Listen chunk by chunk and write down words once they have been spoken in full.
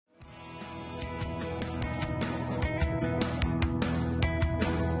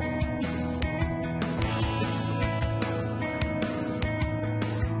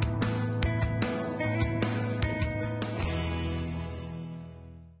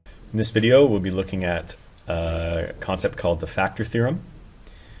In this video, we'll be looking at a concept called the Factor Theorem.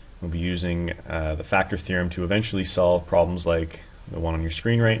 We'll be using the Factor Theorem to eventually solve problems like the one on your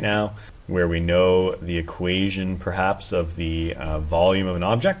screen right now, where we know the equation perhaps of the volume of an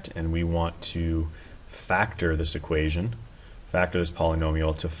object, and we want to factor this equation, factor this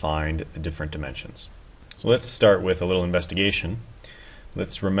polynomial to find the different dimensions. So let's start with a little investigation.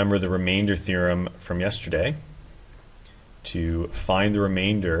 Let's remember the remainder theorem from yesterday to find the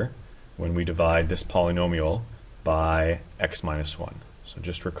remainder when we divide this polynomial by x minus 1. So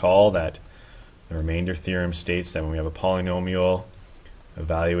just recall that the remainder theorem states that when we have a polynomial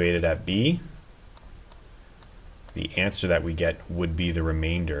evaluated at b, the answer that we get would be the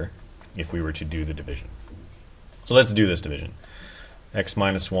remainder if we were to do the division. So let's do this division. X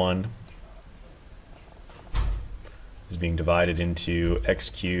minus 1 is being divided into x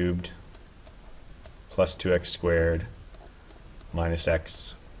cubed plus 2x squared minus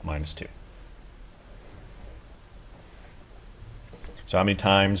x minus 2. So how many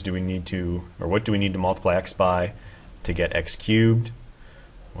times do we need to, or what do we need to multiply x by to get x cubed?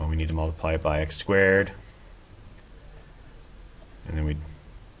 Well, we need to multiply it by x squared. And then we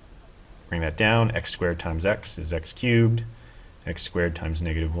bring that down. X squared times x is x cubed. X squared times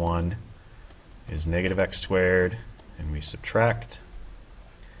negative 1 is negative x squared. And we subtract.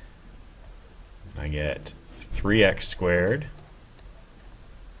 I get 3x squared.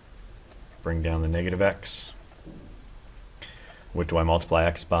 Bring down the negative x. What do I multiply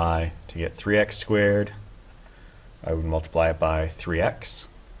x by to get 3x squared? I would multiply it by 3x.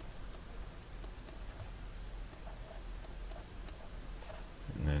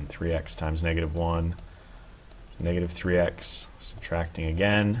 And then 3x times negative 1, negative 3x, subtracting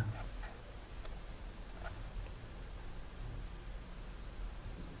again.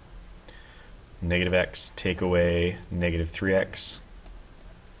 Negative x, take away negative 3x,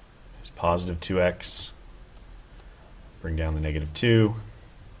 is positive 2x. Bring down the negative 2.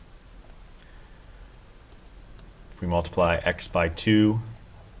 If we multiply x by 2,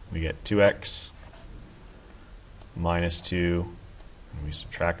 we get 2x minus 2. And we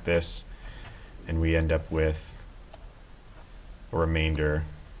subtract this, and we end up with a remainder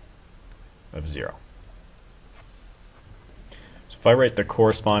of 0. So if I write the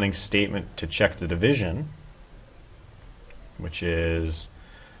corresponding statement to check the division, which is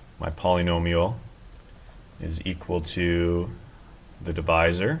my polynomial is equal to the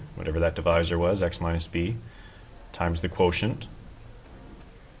divisor, whatever that divisor was, x minus b, times the quotient,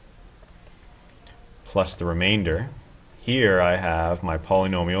 plus the remainder. Here I have my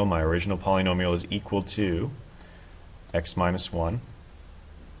polynomial, my original polynomial is equal to x minus 1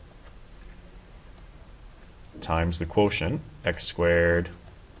 times the quotient, x squared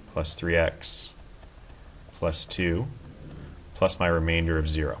plus 3x plus 2, plus my remainder of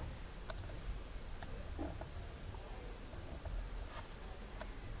 0.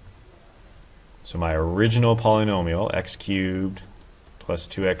 So my original polynomial, x cubed plus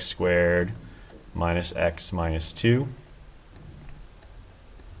 2x squared minus x minus 2,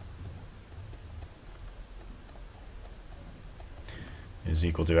 is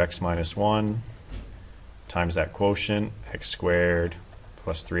equal to x minus 1 times that quotient, x squared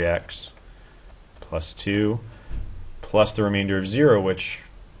plus 3x plus 2, plus the remainder of 0, which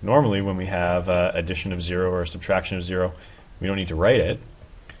normally when we have addition of 0 or subtraction of 0, we don't need to write it.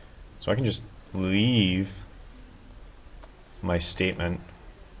 So I can just leave my statement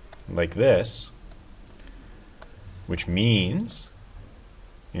like this, which means,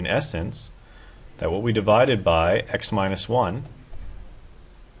 in essence, that what we divided by, x minus 1,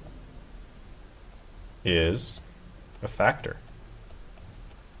 is a factor.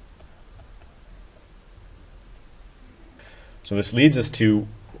 So this leads us to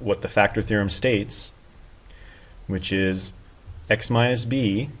what the factor theorem states, which is x minus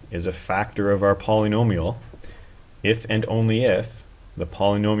b is a factor of our polynomial if and only if the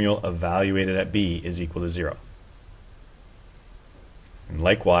polynomial evaluated at b is equal to 0. And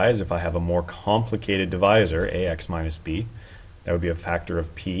likewise, if I have a more complicated divisor, ax minus b, that would be a factor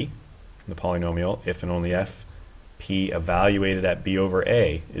of p, the polynomial, if and only if p evaluated at b over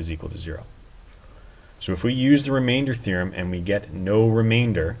a is equal to 0. So if we use the remainder theorem and we get no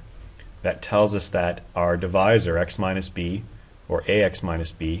remainder, that tells us that our divisor, x minus b, or ax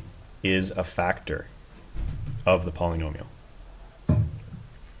minus b, is a factor of the polynomial.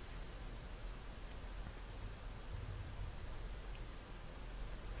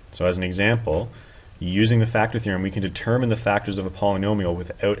 So as an example, using the factor theorem, we can determine the factors of a polynomial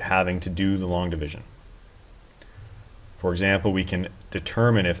without having to do the long division. For example, we can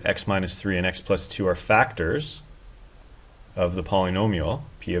determine if x minus 3 and x plus 2 are factors of the polynomial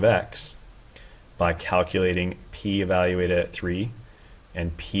p of x by calculating p evaluated at 3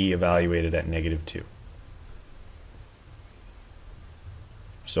 and p evaluated at -2.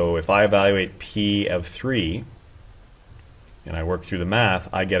 So if I evaluate p of 3 and I work through the math,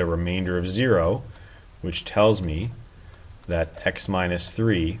 I get a remainder of 0, which tells me that x minus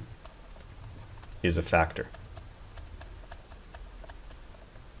 3 is a factor.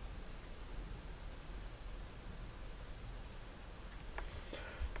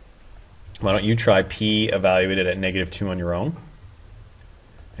 Why don't you try p evaluated at -2 on your own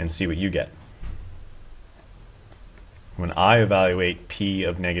and see what you get. When I evaluate p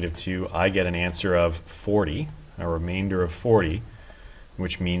of -2, I get an answer of 40, a remainder of 40,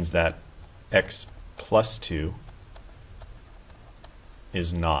 which means that x plus 2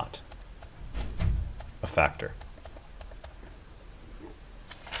 is not a factor.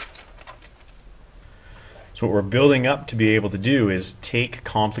 So what we're building up to be able to do is take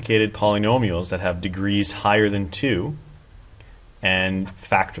complicated polynomials that have degrees higher than 2 and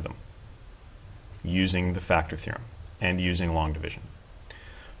factor them using the factor theorem and using long division.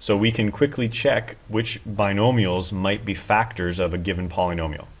 So we can quickly check which binomials might be factors of a given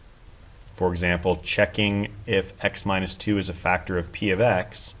polynomial. For example, checking if x minus 2 is a factor of p of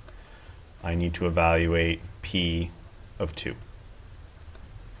x, I need to evaluate p of 2.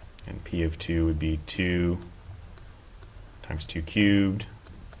 And p of 2 would be 2 times 2 cubed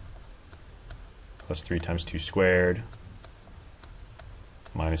plus 3 times 2 squared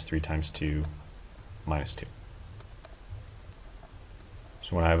minus 3 times 2 minus 2.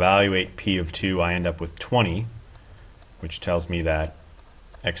 So when I evaluate p of 2, I end up with 20, which tells me that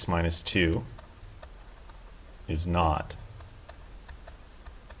x minus 2 is not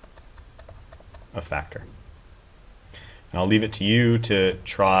a factor. And I'll leave it to you to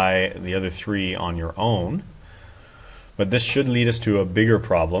try the other 3 on your own, but this should lead us to a bigger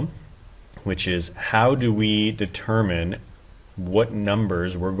problem, which is how do we determine what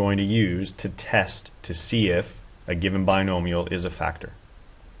numbers we're going to use to test to see if a given binomial is a factor.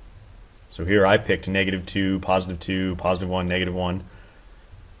 So here I picked -2, +2, +1, -1,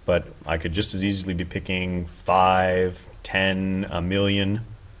 but I could just as easily be picking 5, 10, a million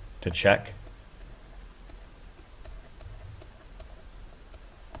to check.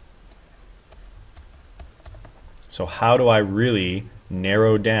 So how do I really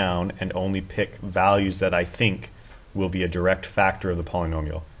narrow down and only pick values that I think will be a direct factor of the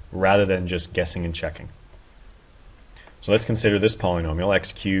polynomial, rather than just guessing and checking? So let's consider this polynomial,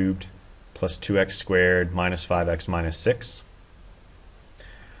 x cubed plus 2x squared minus 5x minus 6.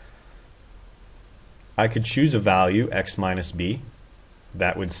 I could choose a value, x minus b,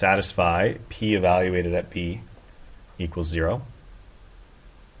 that would satisfy p evaluated at b equals 0.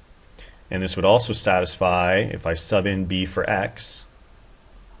 And this would also satisfy, if I sub in b for x,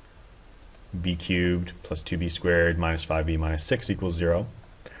 b cubed plus 2b squared minus 5b minus 6 equals 0.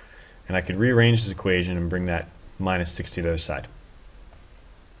 And I could rearrange this equation and bring that minus 6 to the other side.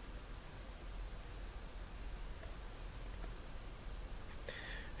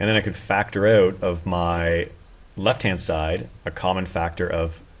 And then I could factor out of my left-hand side a common factor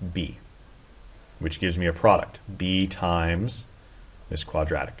of b, which gives me a product, b times this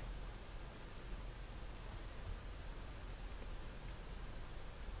quadratic.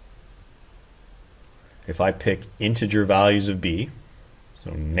 If I pick integer values of b, so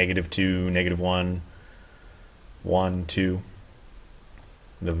 -2, -1, 1, 2,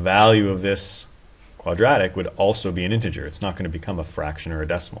 the value of this quadratic would also be an integer. It's not going to become a fraction or a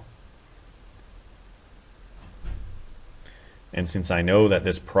decimal. And since I know that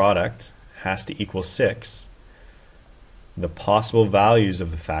this product has to equal 6, the possible values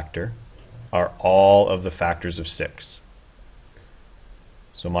of the factor are all of the factors of 6.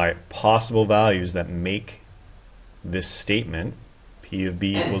 So my possible values that make this statement, p of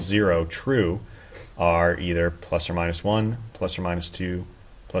b equals 0, true, are either plus or minus 1, plus or minus 2,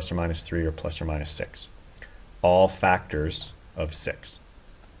 plus or minus 3, or plus or minus 6. All factors of 6.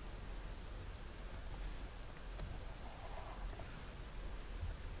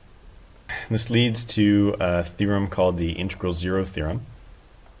 This leads to a theorem called the integral zero theorem,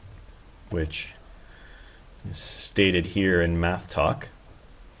 which is stated here in Math Talk,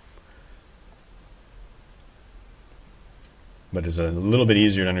 but is a little bit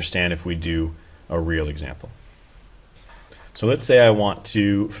easier to understand if we do a real example. So let's say I want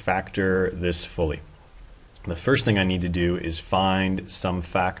to factor this fully. The first thing I need to do is find some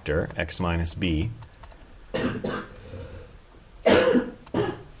factor, x minus b,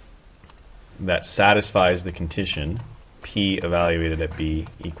 that satisfies the condition p evaluated at b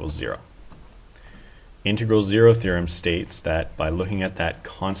equals 0. integral zero theorem states that by looking at that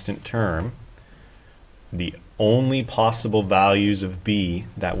constant term, the only possible values of b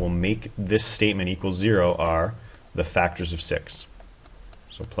that will make this statement equal 0 are the factors of 6.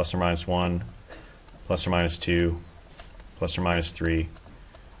 So plus or minus 1, plus or minus 2, plus or minus 3,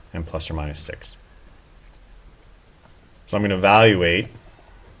 and plus or minus 6. So I'm going to evaluate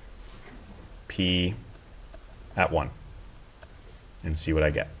p at 1 and see what I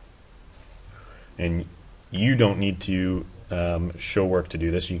get. And you don't need to show work to do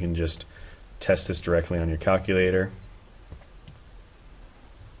this. You can just test this directly on your calculator.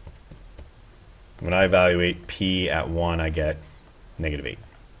 When I evaluate p at 1, I get negative 8.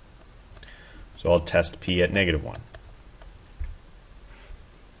 So I'll test p at negative 1.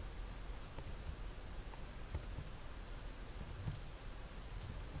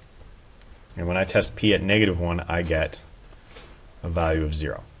 And when I test p at negative 1, I get a value of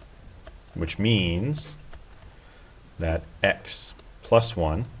 0, which means that x plus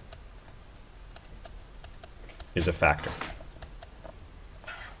 1 is a factor.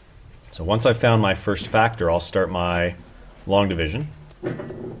 So once I've found my first factor, I'll start my long division.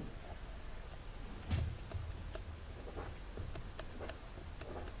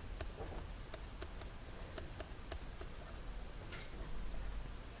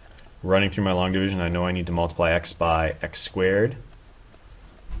 Running through my long division, I know I need to multiply x by x squared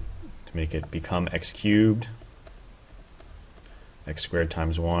to make it become x cubed. X squared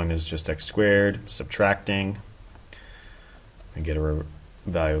times 1 is just x squared. Subtracting, I get a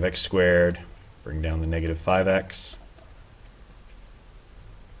value of x squared, bring down the negative 5x.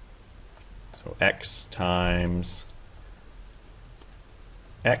 So x times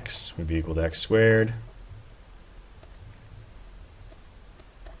x would be equal to x squared.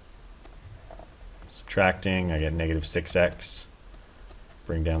 Subtracting, I get negative 6x,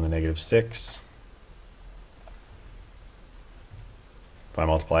 bring down the negative 6. If I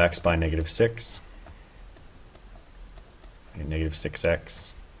multiply x by negative 6, I get negative 6x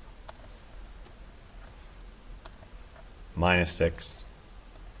minus 6.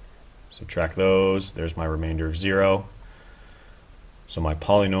 Subtract those, there's my remainder of 0. So my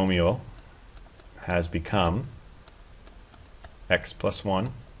polynomial has become x plus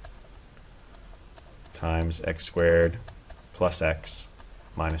 1 times x squared plus x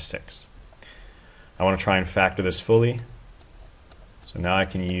minus 6. I want to try and factor this fully. So now I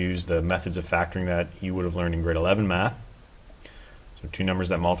can use the methods of factoring that you would have learned in grade 11 math. So two numbers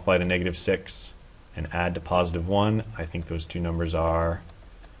that multiply to negative 6 and add to positive 1. I think those two numbers are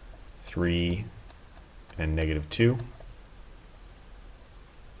 3 and negative 2.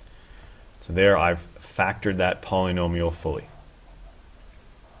 So there I've factored that polynomial fully.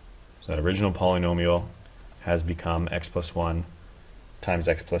 So that original polynomial has become x plus 1 times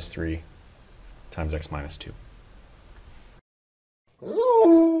x plus 3 times x minus 2.